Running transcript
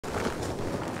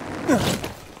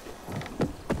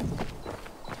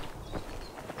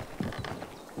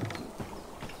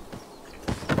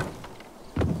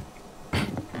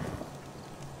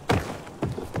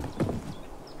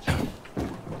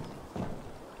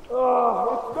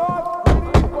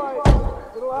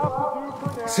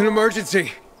It's an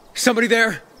emergency. Somebody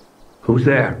there? Who's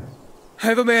there? I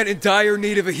have a man in dire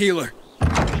need of a healer.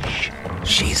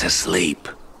 She's asleep.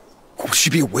 Will she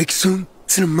be awake soon?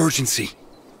 It's an emergency.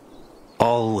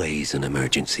 Always an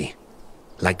emergency.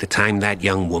 Like the time that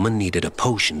young woman needed a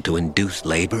potion to induce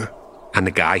labor, and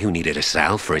the guy who needed a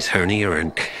salve for his hernia,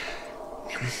 and...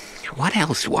 what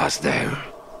else was there?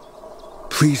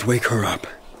 Please wake her up.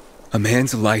 A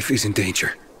man's life is in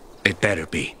danger. It better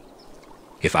be.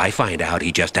 If I find out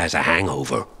he just has a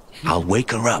hangover, I'll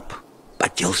wake her up.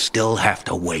 But you'll still have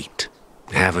to wait.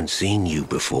 Haven't seen you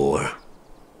before.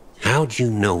 How'd you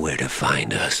know where to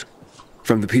find us?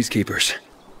 From the Peacekeepers.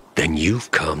 Then you've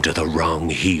come to the wrong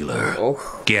healer.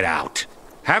 Oh. Get out.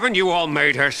 Haven't you all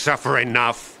made her suffer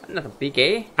enough?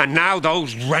 Nakapigay. And now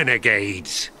those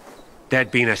renegades.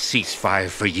 There'd been a ceasefire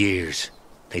for years.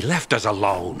 They left us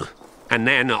alone. And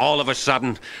then, all of a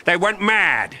sudden, they went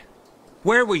mad.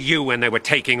 Where were you when they were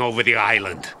taking over the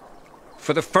island?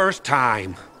 For the first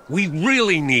time, we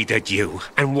really needed you.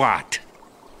 And what?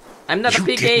 I'm not a You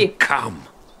PK. didn't come.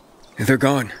 They're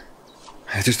gone.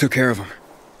 I just took care of them.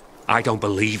 I don't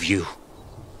believe you.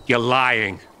 You're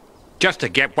lying. Just to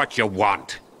get what you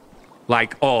want.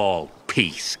 Like all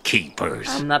peacekeepers.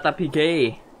 I'm not a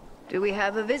PK. Do we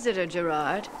have a visitor,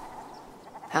 Gerard?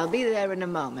 I'll be there in a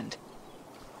moment.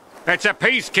 It's a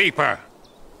peacekeeper.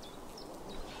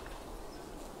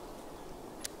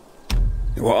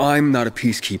 Well, I'm not a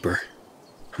peacekeeper.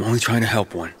 I'm only trying to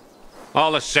help one.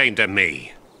 All the same to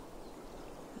me.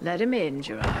 Let him in,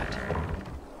 Gerard.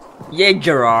 Yeah,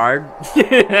 Gerard.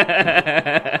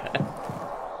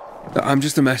 I'm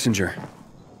just a messenger.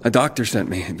 A doctor sent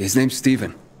me. His name's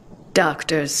Stephen.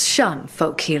 Doctors shun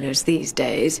folk healers these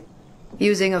days.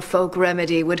 Using a folk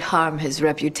remedy would harm his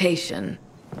reputation.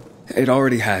 It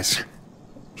already has.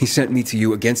 He sent me to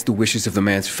you against the wishes of the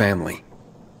man's family.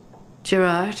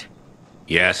 Gerard,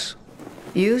 Yes?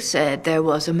 you said there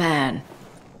was a man.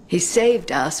 He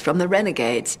saved us from the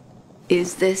renegades.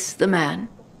 Is this the man?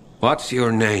 What's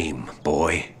your name,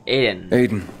 boy? Aiden.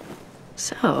 Aiden.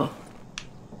 So,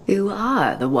 you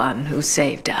are the one who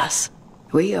saved us.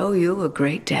 We owe you a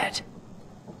great debt.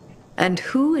 And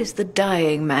who is the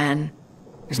dying man?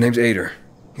 His name's Aitor.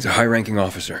 He's a high-ranking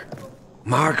officer.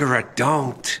 Margaret,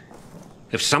 don't.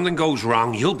 If something goes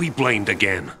wrong, you'll be blamed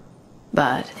again.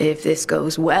 But if this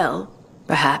goes well,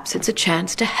 perhaps it's a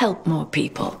chance to help more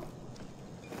people.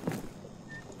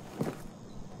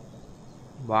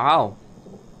 Wow.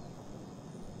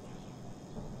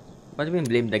 What do you mean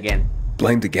blamed again?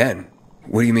 Blamed again?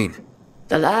 What do you mean?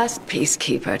 The last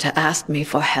peacekeeper to ask me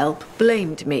for help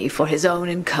blamed me for his own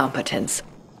incompetence.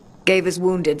 Gave his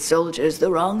wounded soldiers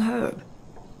the wrong herb,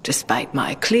 despite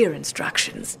my clear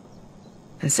instructions.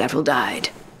 And several died.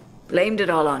 Blamed it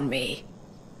all on me.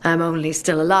 I'm only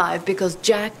still alive because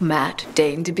Jack Matt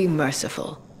deigned to be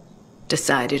merciful.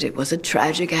 Decided it was a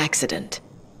tragic accident.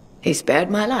 He spared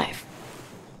my life,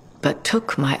 but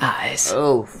took my eyes.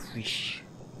 Oh, fish.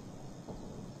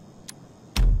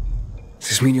 Does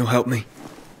this mean you'll help me?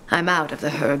 I'm out of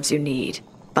the herbs you need,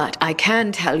 but I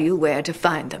can tell you where to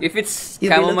find them. If it's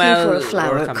You'll be looking chamomile for a or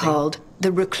flower something. called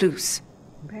the recluse.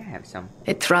 I have some.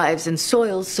 It thrives in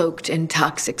soil soaked in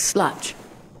toxic sludge.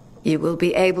 You will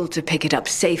be able to pick it up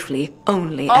safely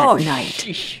only Oh, at night,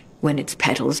 sheesh. when its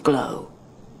petals glow.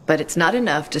 But it's not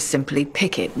enough to simply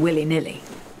pick it willy-nilly.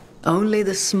 Only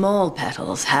the small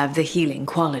petals have the healing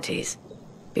qualities.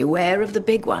 Beware of the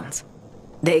big ones.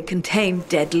 They contain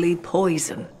deadly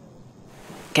poison.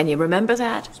 Can you remember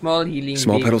that? Small healing.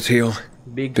 Small big, petals heal,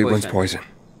 Big big one's poison. poison.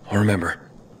 I'll remember.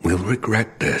 We'll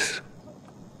regret this.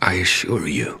 I assure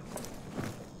you.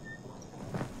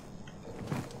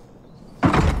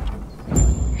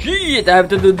 Shit, I have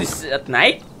to do this at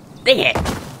night? Dang it.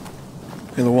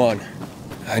 Hey, Lawan,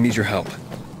 I need your help.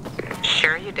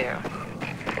 Sure you do.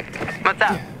 What's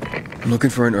up? I'm looking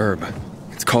for an herb.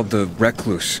 It's called the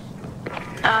recluse.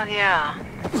 Oh, yeah.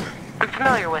 I'm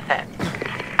familiar with it.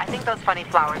 I think those funny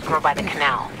flowers grow by the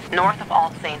canal, north of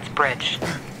All Saints Bridge.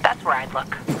 That's where I'd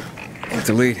look. It's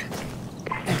a lead.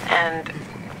 And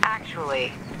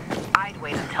actually, I'd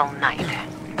wait until night.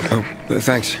 Oh,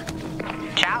 thanks.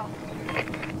 Ciao.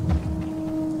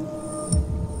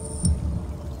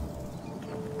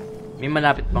 May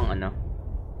malapit bang ano?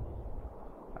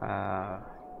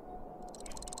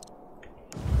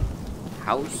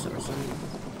 House or something?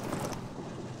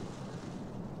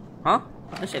 Huh?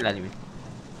 Ano sa ilalim yun?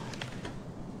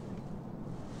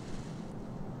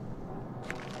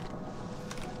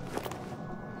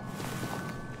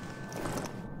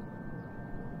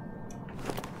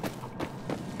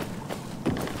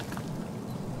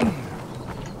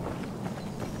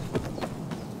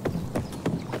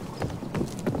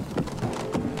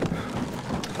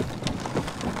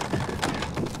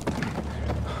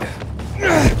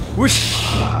 Whoosh!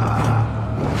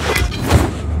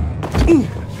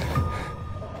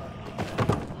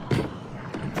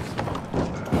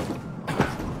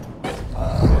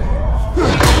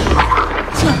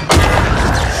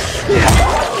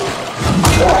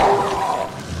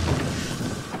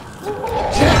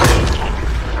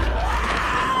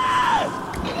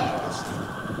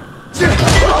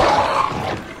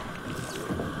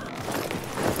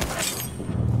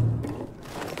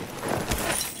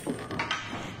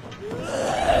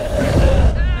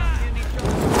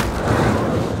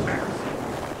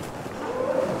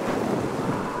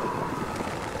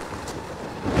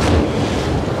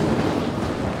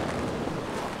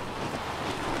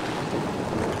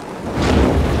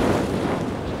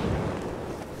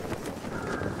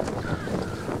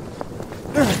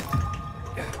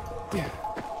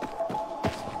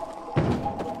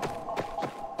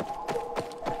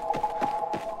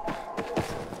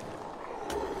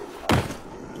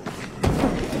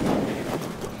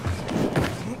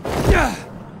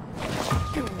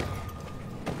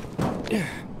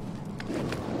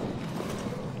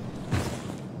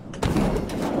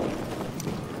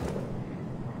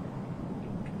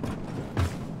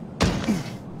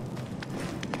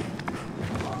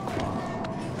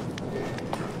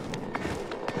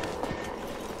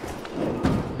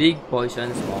 Big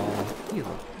poison, small heal.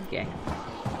 Okay.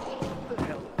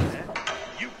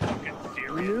 You fucking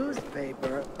serious?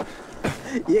 Newspaper?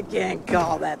 You can't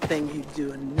call that thing you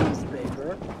do a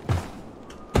newspaper.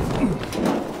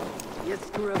 You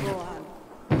scribble on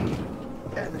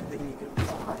anything you can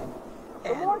find.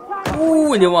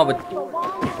 Ooh, hindi mo abot.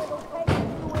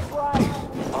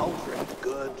 I'll bring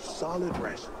good, solid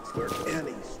rations for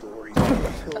any stories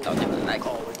until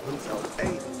college themselves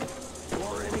eight.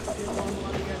 Or anything on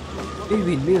money at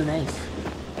Real nice.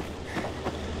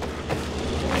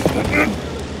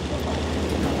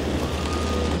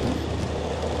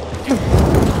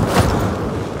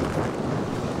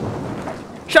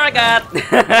 Shortcut!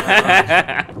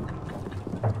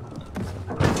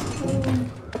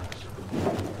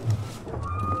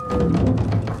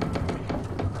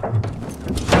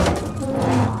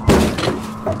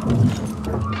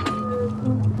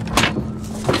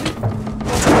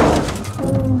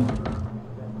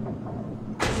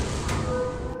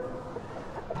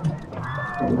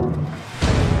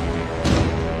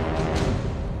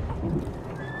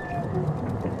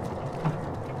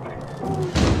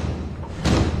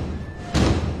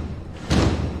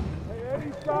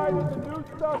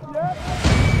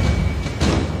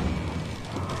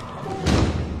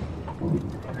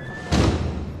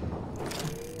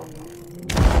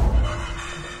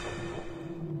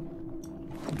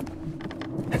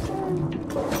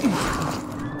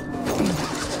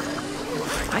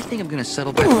 I think I'm gonna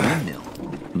settle by the windmill,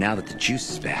 now that the juice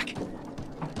is back.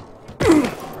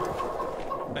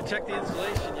 I checked the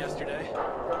insulation yesterday.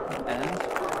 And?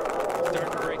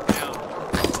 Starting to break down.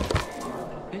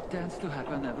 It tends to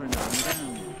happen every now and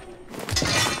then.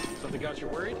 Something got you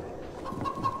worried?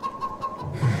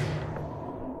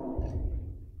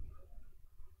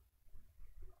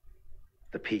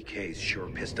 The PK's sure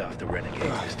pissed off the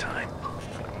renegades this time.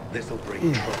 This'll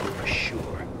bring trouble for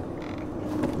sure.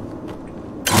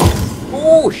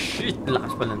 Oh shit!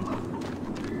 Lakas pa nun.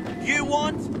 You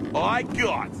want? I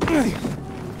got.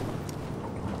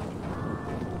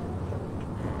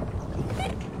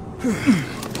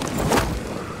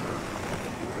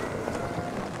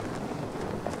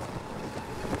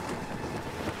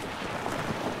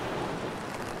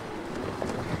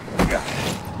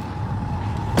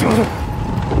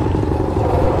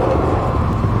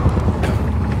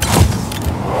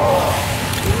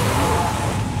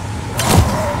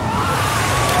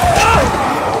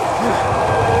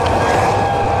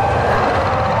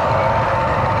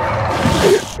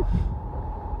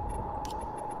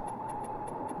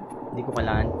 Hindi ko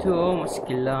kailangan to. Mas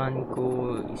kailangan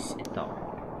ko is ito.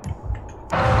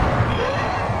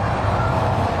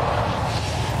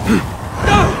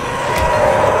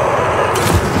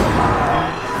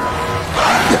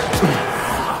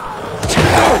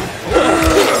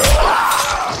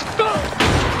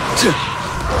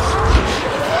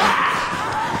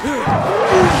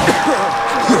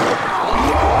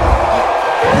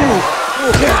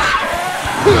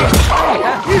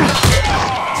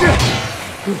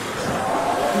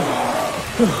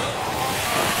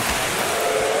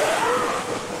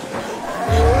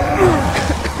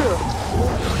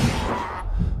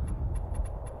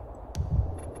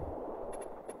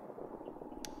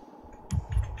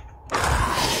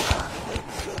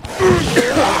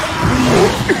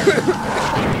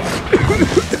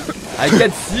 I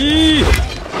can see!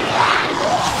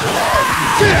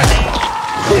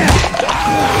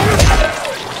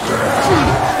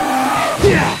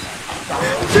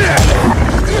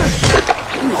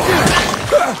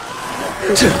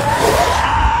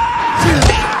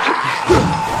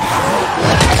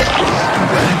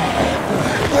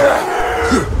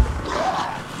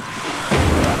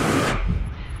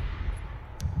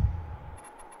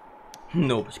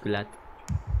 No, baskulat.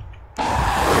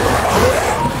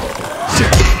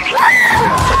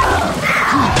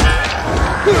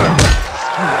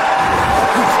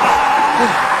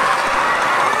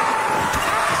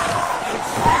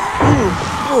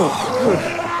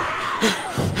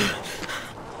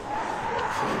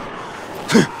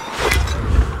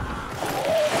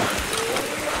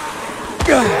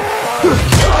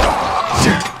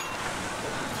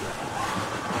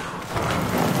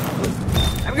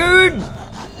 I'm good.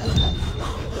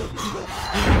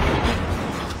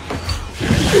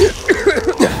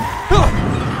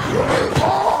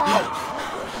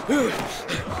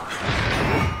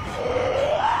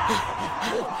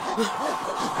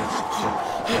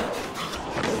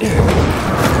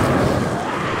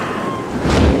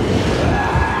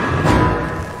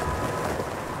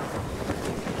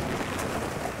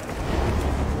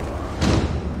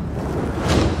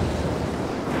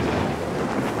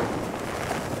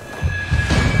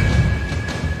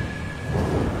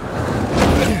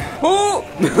 Oh!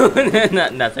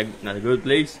 not a good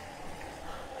place.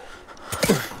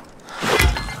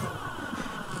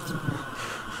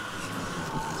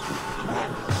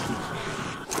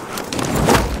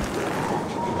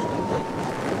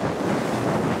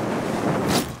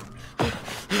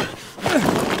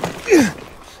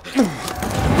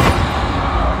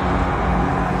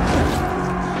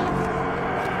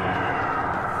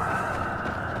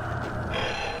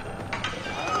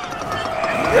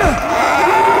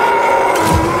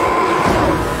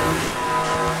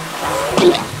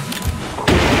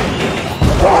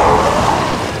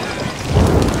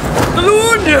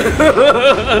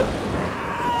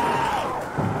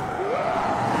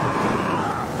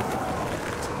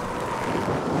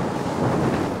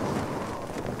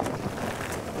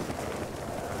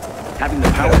 Having the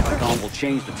power back on will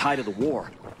change the tide of the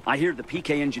war. I hear the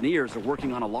PK engineers are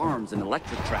working on alarms and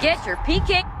electric traps. Get your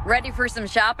PK ready for some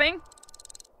shopping?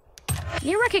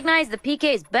 You recognize the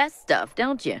PK's best stuff,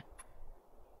 don't you?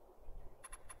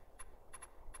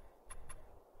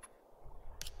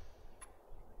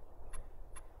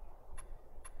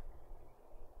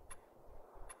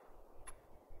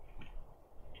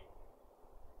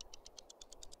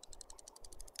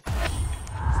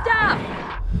 Stop!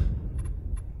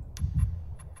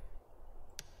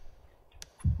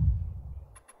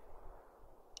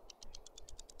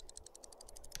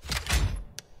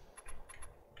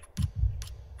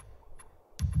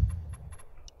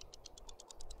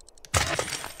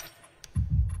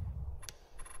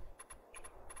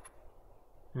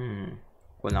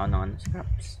 Wala na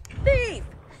scraps. Thief!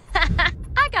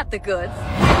 I got the goods.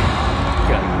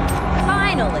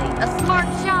 Finally, a smart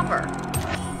shopper.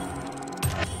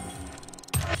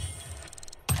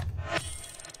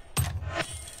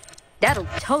 That'll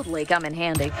totally come in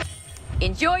handy.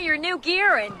 Enjoy your new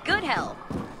gear and good health.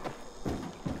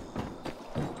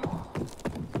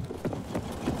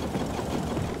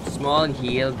 Small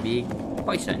heal, big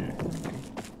poison.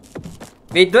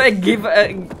 Wait, do I give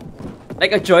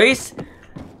like a choice?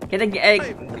 Can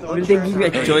will they give me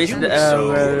a choice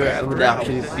where I would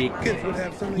actually pick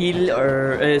heal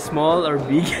or small or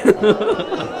big?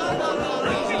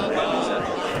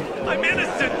 I'm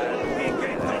innocent!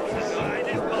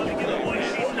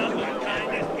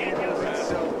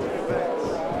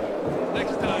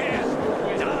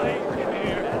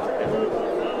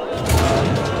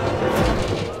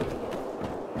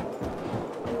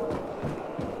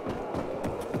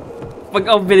 Pag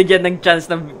ako binigyan ng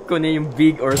chance na kunin yung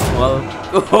big or small.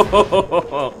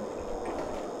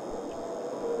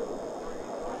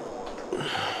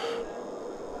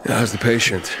 How's the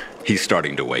patient? He's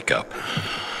starting to wake up.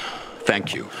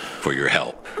 Thank you for your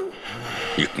help.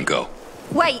 You can go.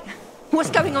 Wait!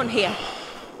 What's going on here?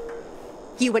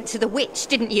 You went to the witch,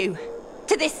 didn't you?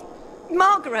 To this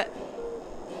Margaret?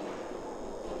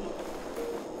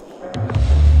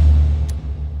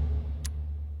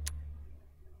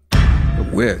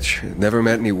 Witch? Never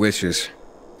met any witches.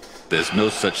 There's no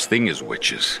such thing as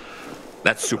witches.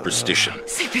 That's superstition.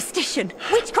 Superstition?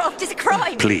 Witchcraft is a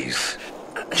crime! Please,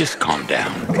 just calm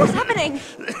down. What's happening?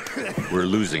 We're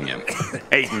losing him.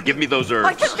 Aiden, give me those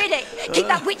herbs. I forbid it! Keep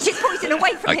that witch's poison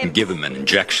away from I him! can give him an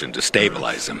injection to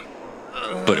stabilize him,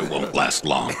 but it won't last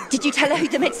long. Did you tell her who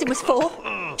the medicine was for?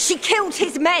 She killed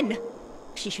his men!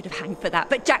 She should have hanged for that,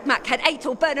 but Jack Mack had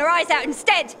Aitor burn her eyes out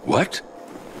instead! What?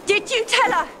 Did you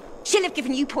tell her? She'll have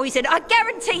given you poison, I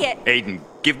guarantee it! Aiden,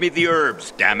 give me the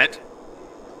herbs, damn it.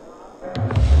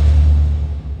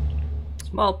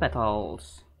 Small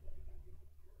petals.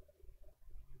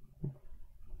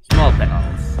 Small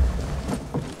petals.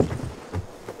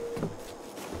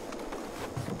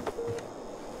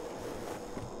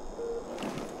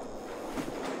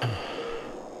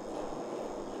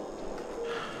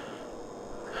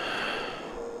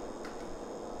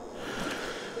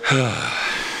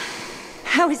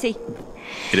 How is he?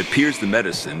 It appears the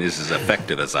medicine is as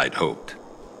effective as I'd hoped.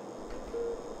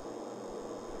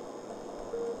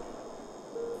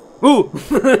 Ooh!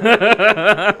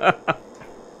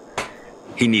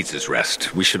 He needs his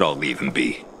rest. We should all leave him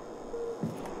be.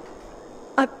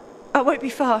 I won't be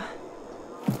far.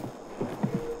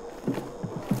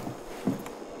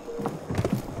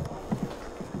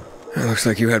 It looks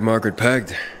like you had Margaret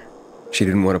pegged. She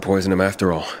didn't want to poison him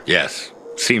after all. Yes,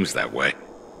 seems that way.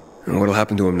 And what'll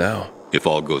happen to him now? If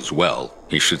all goes well,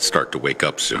 he should start to wake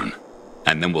up soon.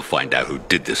 And then we'll find out who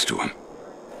did this to him.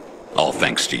 All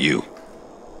thanks to you.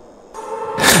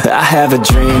 I have a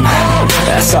dream,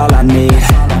 that's all I need.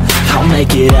 I'll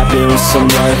make it happen with some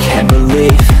work and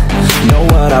belief. Know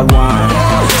what I want,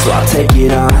 so I'll take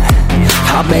it on.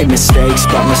 I've made mistakes,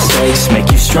 but mistakes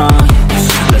make you strong.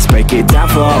 Let's break it down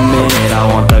for a minute.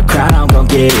 I want the crown, I'm gon'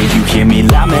 get it. You hear me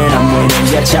loud, man, I'm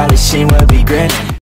winning. Yeah, Charlie Sheen will be grinning.